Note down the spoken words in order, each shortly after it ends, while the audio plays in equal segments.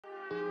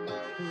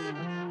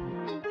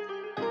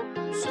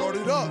Start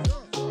it up.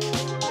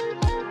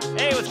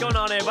 Hey, what's going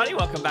on, everybody?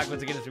 Welcome back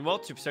once again. It's me,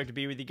 Molt. Super stoked to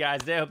be with you guys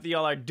today. Hope that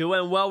y'all are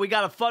doing well. We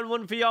got a fun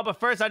one for y'all, but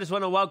first, I just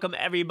want to welcome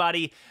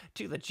everybody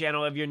to the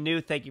channel. If you're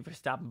new, thank you for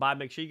stopping by.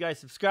 Make sure you guys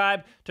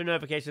subscribe, turn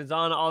notifications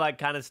on, all that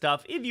kind of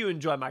stuff. If you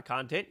enjoy my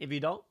content, if you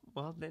don't,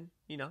 well, then,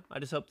 you know, I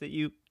just hope that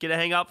you get to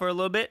hang out for a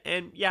little bit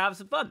and, yeah, have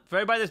some fun. For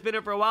everybody that's been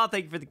here for a while,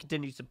 thank you for the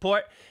continued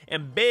support.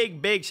 And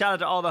big shout out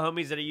to all the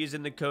homies that are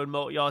using the code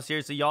Molt. Y'all,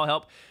 seriously, y'all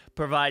help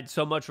provide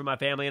so much for my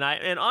family and I.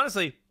 And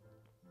honestly,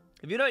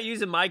 if you're not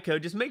using my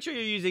code, just make sure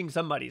you're using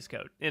somebody's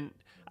code. And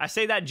I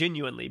say that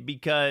genuinely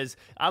because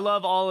I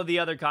love all of the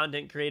other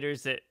content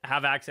creators that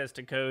have access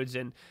to codes,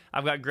 and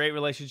I've got great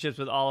relationships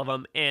with all of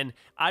them. And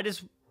I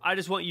just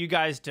want you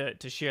guys to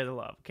share the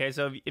love, okay?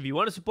 So if you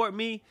want to support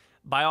me,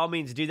 by all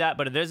means do that.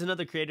 But if there's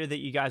another creator that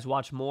you guys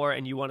watch more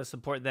and you want to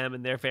support them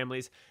and their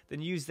families, then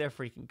use their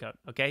freaking code,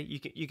 okay?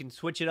 You can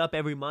switch it up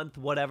every month,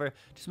 whatever.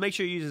 Just make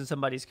sure you're using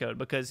somebody's code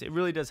because it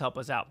really does help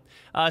us out.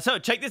 So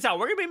check this out.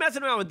 We're going to be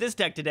messing around with this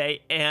deck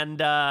today, and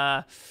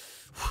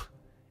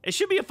it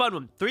should be a fun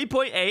one.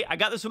 3.8. I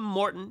got this from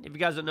Morten. If you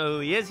guys don't know who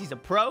he is, he's a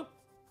pro.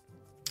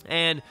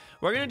 And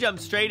we're going to jump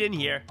straight in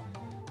here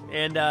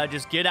and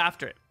just get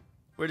after it.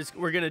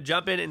 We're gonna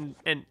jump in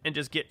and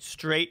just get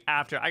straight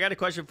after. I got a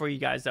question for you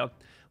guys though.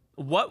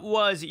 What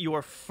was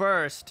your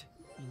first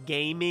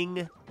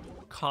gaming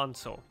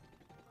console?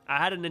 I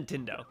had a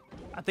Nintendo.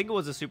 I think it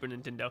was a Super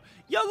Nintendo.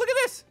 Yo, look at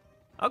this.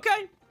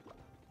 Okay.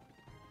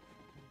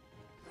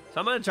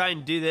 So I'm gonna try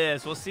and do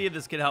this. We'll see if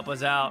this can help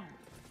us out.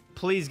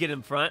 Please get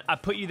in front. I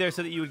put you there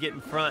so that you would get in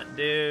front,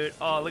 dude.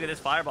 Oh, look at this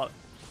fireball.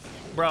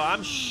 Bro,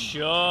 I'm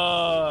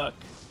shook.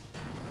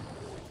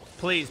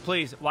 Please,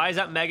 please. Why is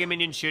that Mega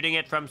Minion shooting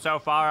it from so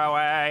far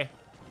away?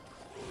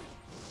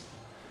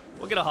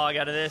 We'll get a hog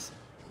out of this.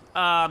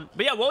 But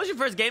yeah, what was your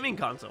first gaming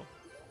console?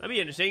 That'd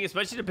be interesting,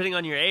 especially depending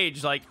on your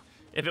age. Like,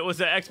 if it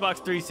was an Xbox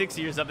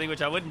 360 or something,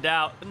 which I wouldn't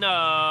doubt.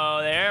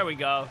 No, there we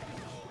go.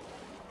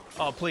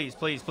 Oh, please,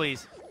 please,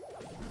 please.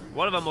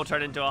 One of them will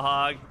turn into a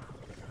hog.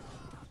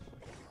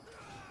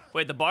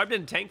 Wait, the barb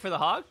didn't tank for the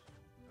hog?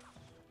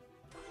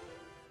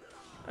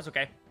 That's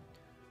okay.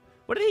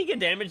 What did he get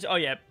damaged? Oh,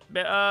 yeah.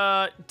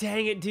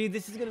 Dang it, dude.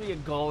 This is going to be a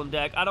golem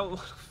deck. I don't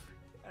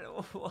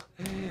want...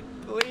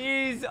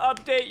 Please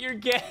update your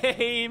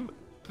game.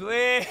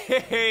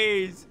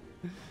 Please.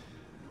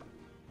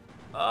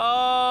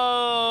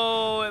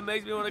 Oh, it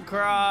makes me want to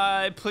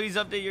cry. Please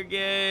update your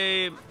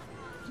game.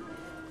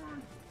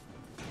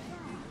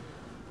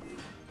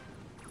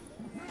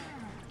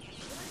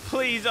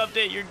 Please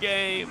update your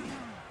game.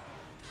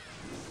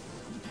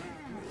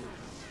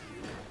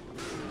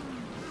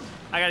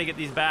 I gotta get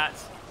these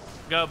bats.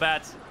 Go,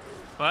 bats.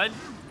 1,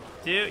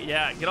 2,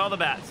 yeah, get all the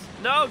bats.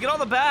 No, get all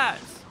the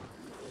bats.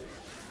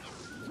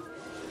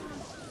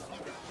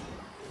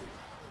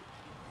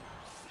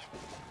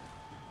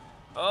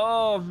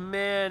 Oh,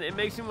 man, it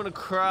makes me want to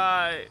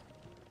cry.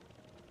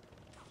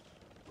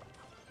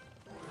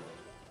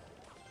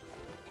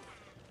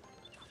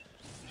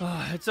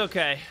 Oh, it's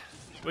okay.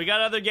 We got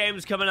other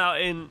games coming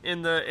out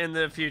in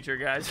the future,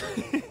 guys.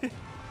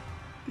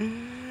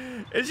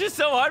 It's just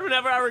so hard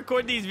whenever I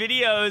record these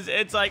videos.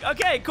 It's like,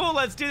 okay, cool,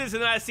 let's do this.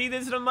 And then I see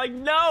this and I'm like,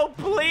 no,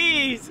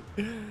 please.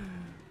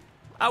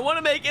 I want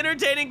to make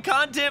entertaining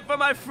content for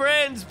my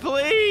friends,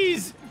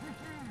 please.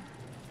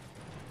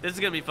 This is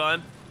going to be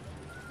fun.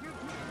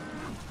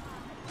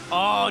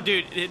 Oh,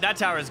 dude, that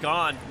tower is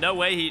gone. No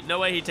way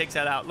he takes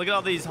that out. Look at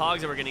all these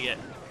hogs that we're going to get.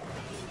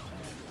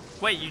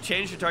 Wait, you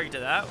changed your target to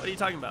that? What are you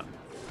talking about?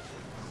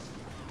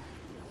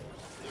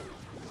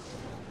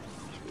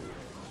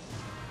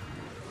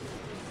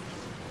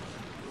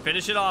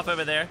 Finish it off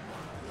over there.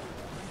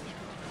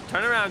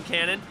 Turn around,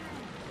 cannon.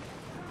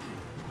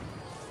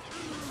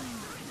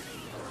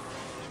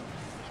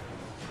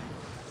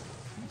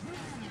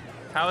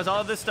 How is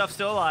all of this stuff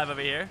still alive over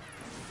here?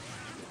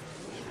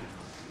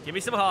 Give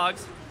me some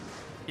hogs.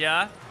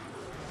 Yeah?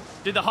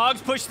 Did the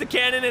hogs push the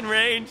cannon in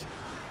range?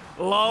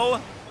 Low.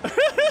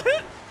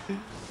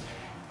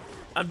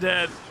 I'm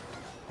dead.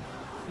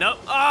 Nope.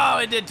 Oh,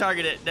 it did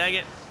target it. Dang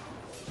it.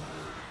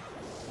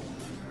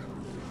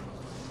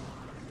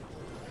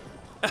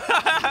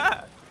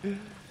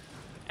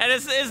 And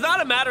it's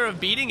not a matter of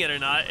beating it or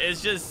not.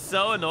 It's just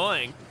so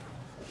annoying.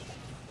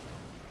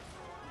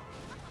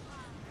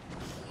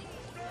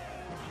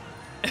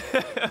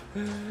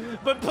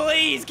 But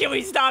please, can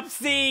we stop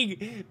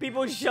seeing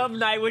people shove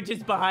night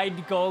witches behind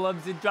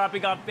golems and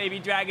dropping off baby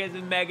dragons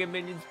and mega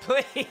minions?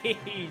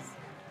 Please.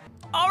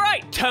 All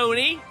right,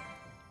 Tony.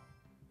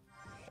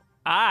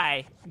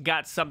 I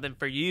got something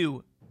for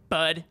you,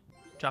 bud.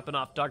 Dropping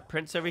off Dark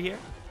Prince over here.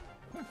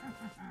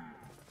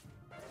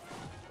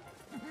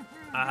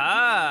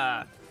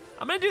 Aha!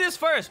 I'm gonna do this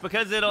first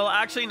because it'll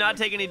actually not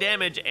take any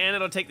damage and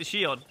it'll take the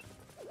shield.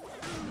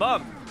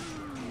 Bum.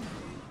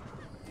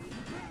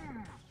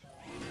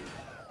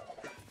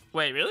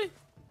 Wait, really?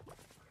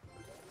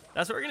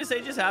 That's what we're gonna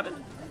say just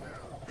happened?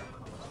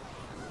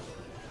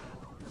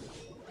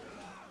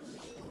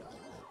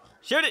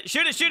 Shoot it,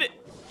 shoot it, shoot it!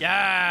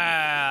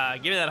 Yeah!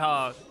 Give me that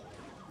hog.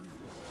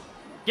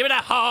 Give me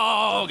that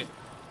hog!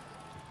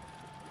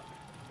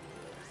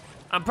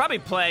 I'm probably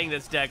playing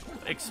this deck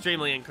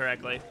extremely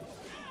incorrectly.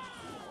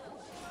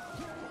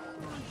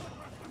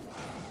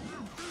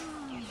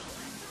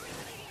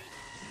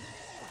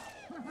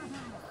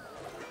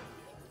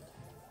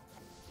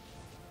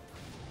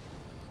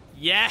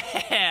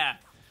 Yeah!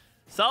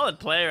 Solid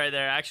play right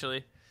there,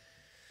 actually.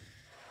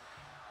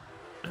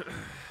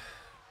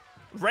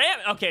 Ram.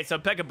 Okay, so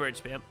Pekka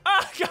Bridge spam.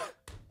 Oh, God.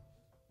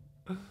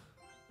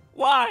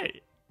 Why?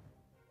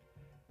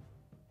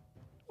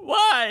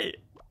 Why?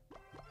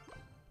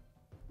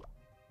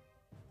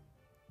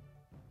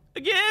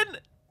 Again?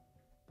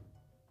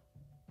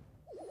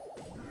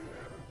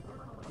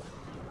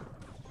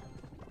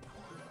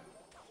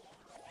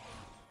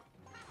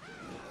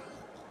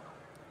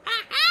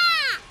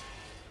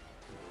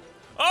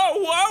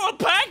 Oh, whoa, a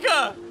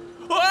Pekka!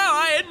 Wow,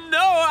 I had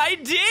no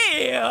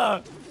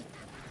idea!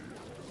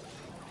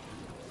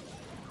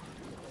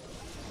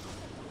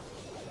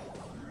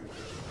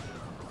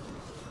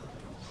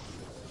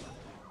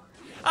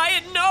 I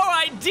had no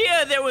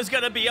idea there was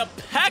gonna be a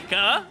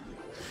Pekka!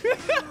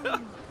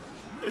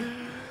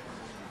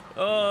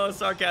 Oh,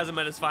 sarcasm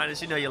at its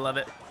finest. You know you love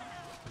it.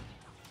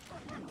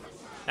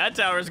 That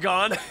tower's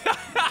gone.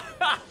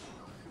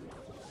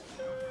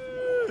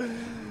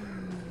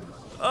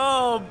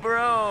 Oh,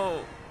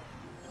 bro.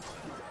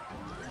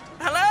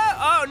 Hello?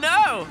 Oh,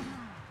 no.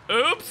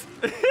 Oops.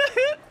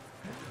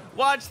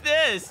 Watch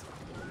this.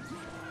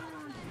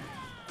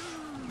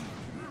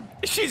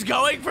 She's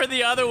going for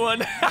the other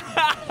one.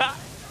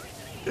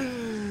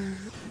 Oh,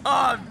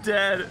 I'm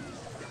dead.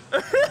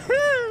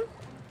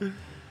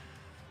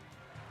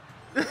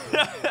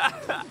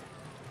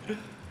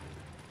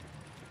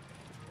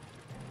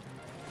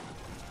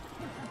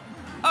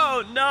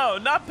 Oh, no.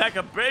 Not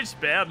Pekka Bridge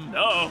spam.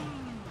 No.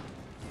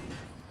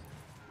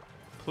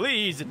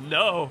 Please,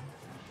 no.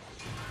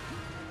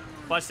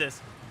 Watch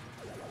this.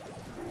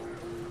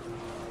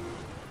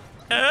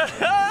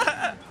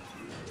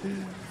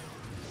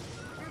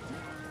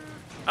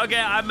 Okay,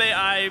 I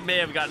may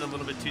have gotten a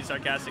little bit too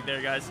sarcastic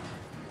there, guys.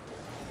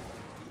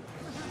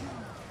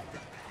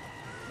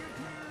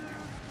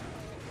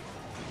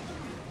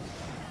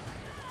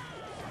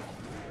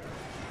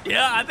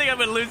 Yeah, I think I'm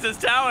gonna lose this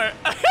tower.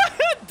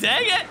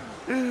 Dang it!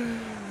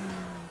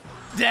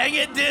 Dang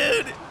it,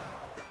 dude!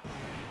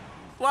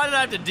 Why did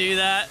I have to do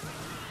that?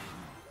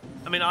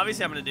 I mean,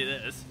 obviously I'm gonna do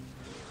this.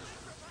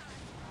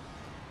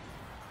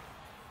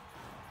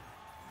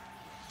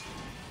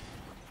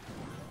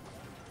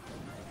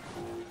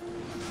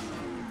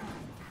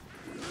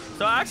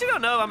 So I actually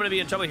don't know if I'm gonna be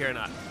in trouble here or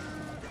not.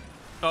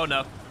 Oh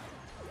no.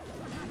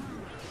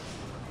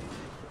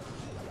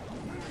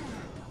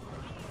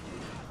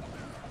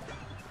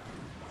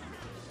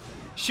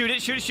 Shoot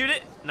it, shoot it, shoot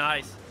it.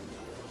 Nice.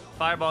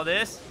 Fireball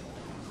this.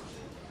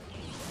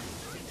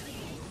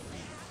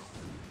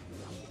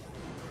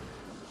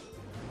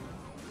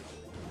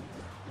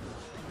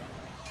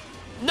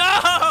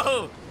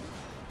 No!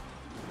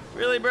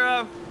 Really,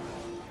 bro?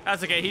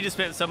 That's okay. He just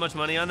spent so much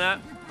money on that.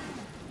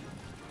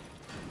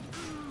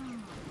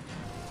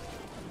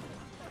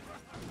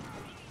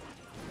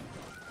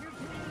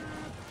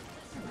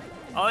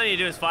 All I need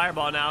to do is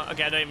fireball now.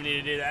 Okay, I don't even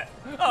need to do that.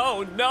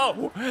 Oh,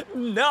 no!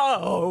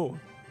 No!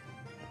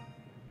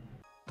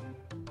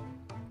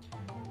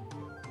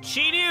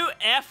 Chinu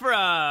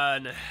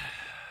Efron.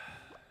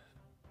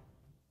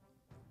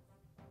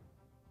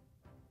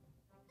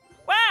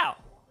 Wow!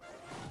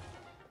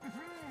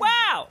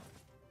 Wow!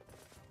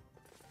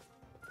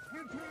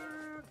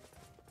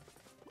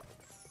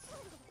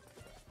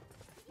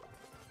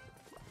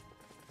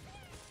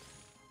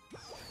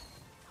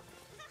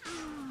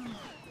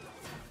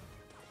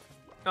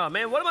 Oh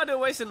man, what am I doing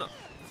wasting?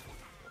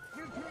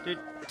 Dude,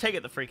 take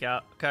it the freak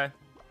out, okay?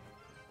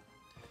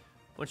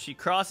 When she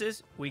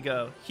crosses, we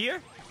go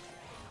here.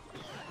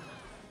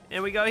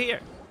 And we go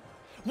here.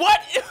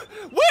 What?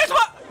 Where's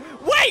my...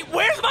 Wait,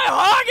 where's my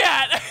hog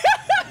at?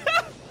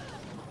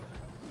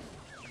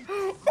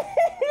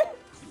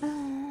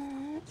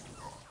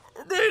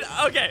 Dude,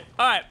 okay,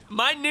 alright.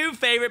 My new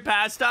favorite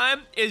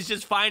pastime is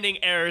just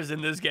finding errors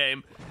in this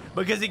game.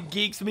 Because it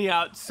geeks me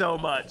out so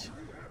much.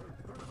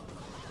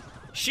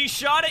 She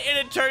shot it and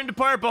it turned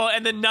purple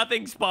and then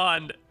nothing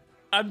spawned.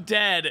 I'm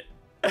dead.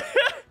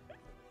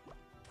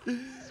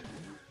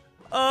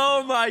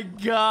 Oh my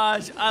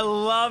gosh, I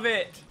love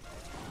it.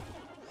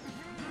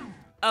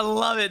 I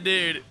love it,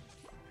 dude.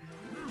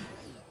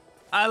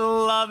 I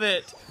love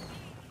it.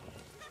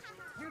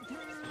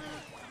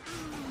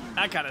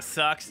 That kind of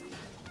sucks.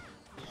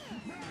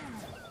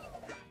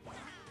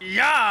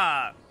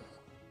 Yeah.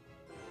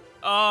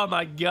 Oh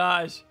my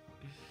gosh.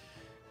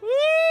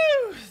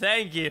 Woo!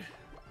 Thank you.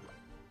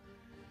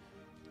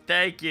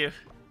 Thank you.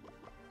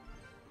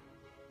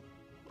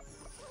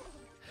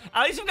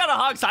 At least we've got a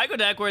Hog Psycho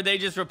deck where they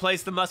just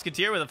replace the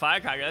Musketeer with a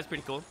Firecracker. That's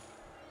pretty cool.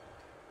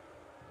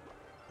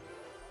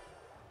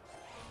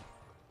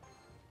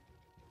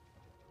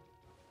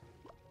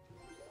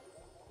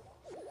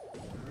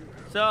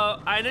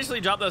 So I initially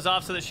dropped those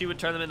off so that she would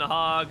turn them into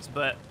hogs,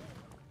 but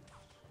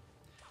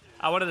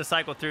I wanted to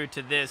cycle through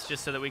to this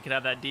just so that we could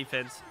have that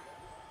defense.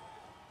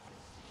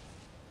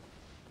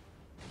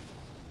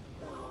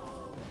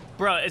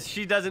 Bro,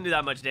 she doesn't do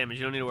that much damage.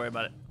 You don't need to worry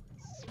about it.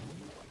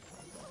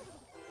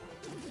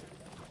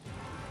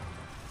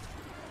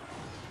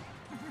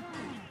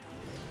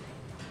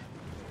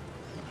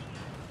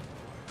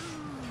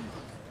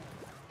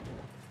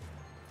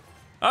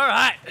 All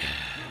right.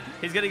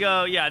 He's gonna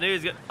go, yeah, I knew he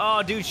was gonna,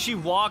 oh, dude, she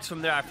walks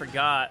from there, I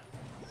forgot.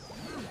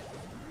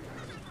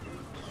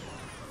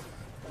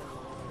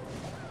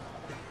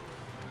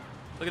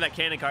 Look at that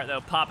cannon cart,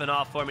 though, popping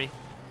off for me.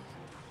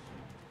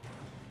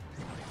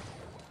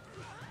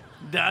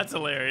 That's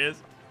hilarious.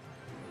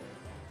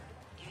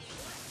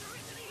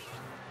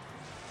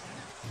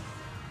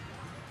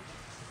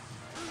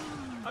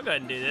 I'll go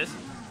ahead and do this.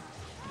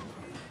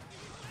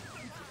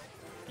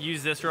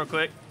 Use this real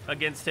quick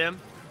against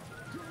him.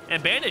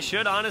 And Bandit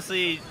should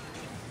honestly...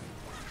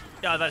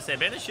 Yeah, I was about to say,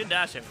 Bandit should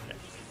dash him. Okay.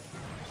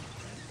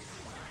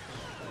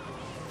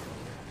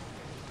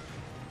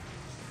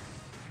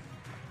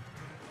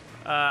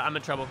 I'm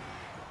in trouble.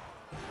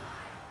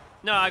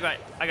 No, I got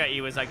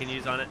Ewas I can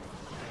use on it.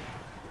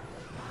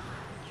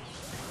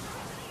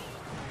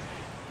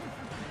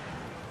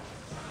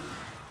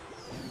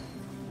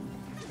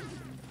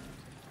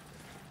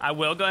 I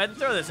will go ahead and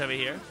throw this over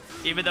here,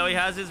 even though he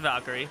has his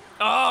Valkyrie.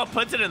 Oh,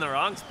 puts it in the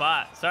wrong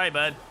spot. Sorry,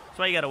 bud. That's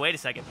why you gotta wait a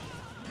second.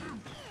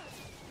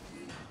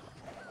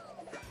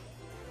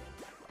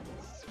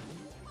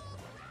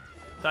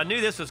 So I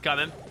knew this was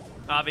coming,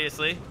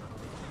 obviously.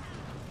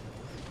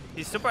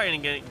 He's still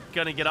probably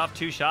gonna get off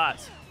 2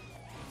 shots.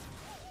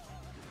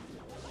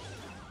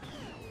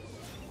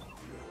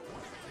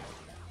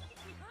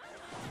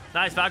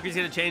 Nice, Valkyrie's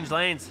gonna change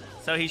lanes,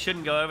 so he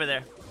shouldn't go over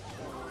there.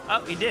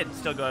 Oh, he did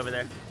still go over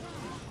there.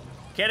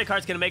 Cannon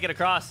cart's gonna make it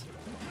across.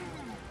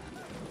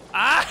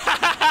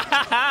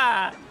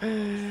 Ah!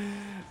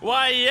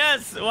 Why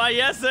yes,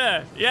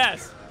 sir.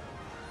 Yes.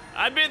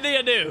 I bid thee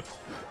adieu.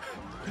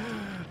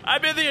 I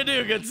bid thee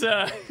adieu, good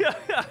sir.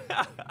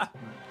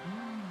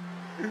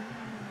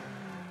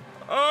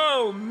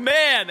 Oh,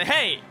 man.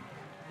 Hey,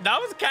 that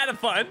was kind of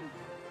fun.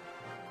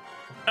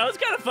 That was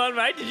kind of fun,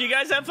 right? Did you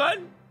guys have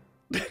fun?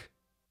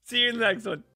 See you in the next one.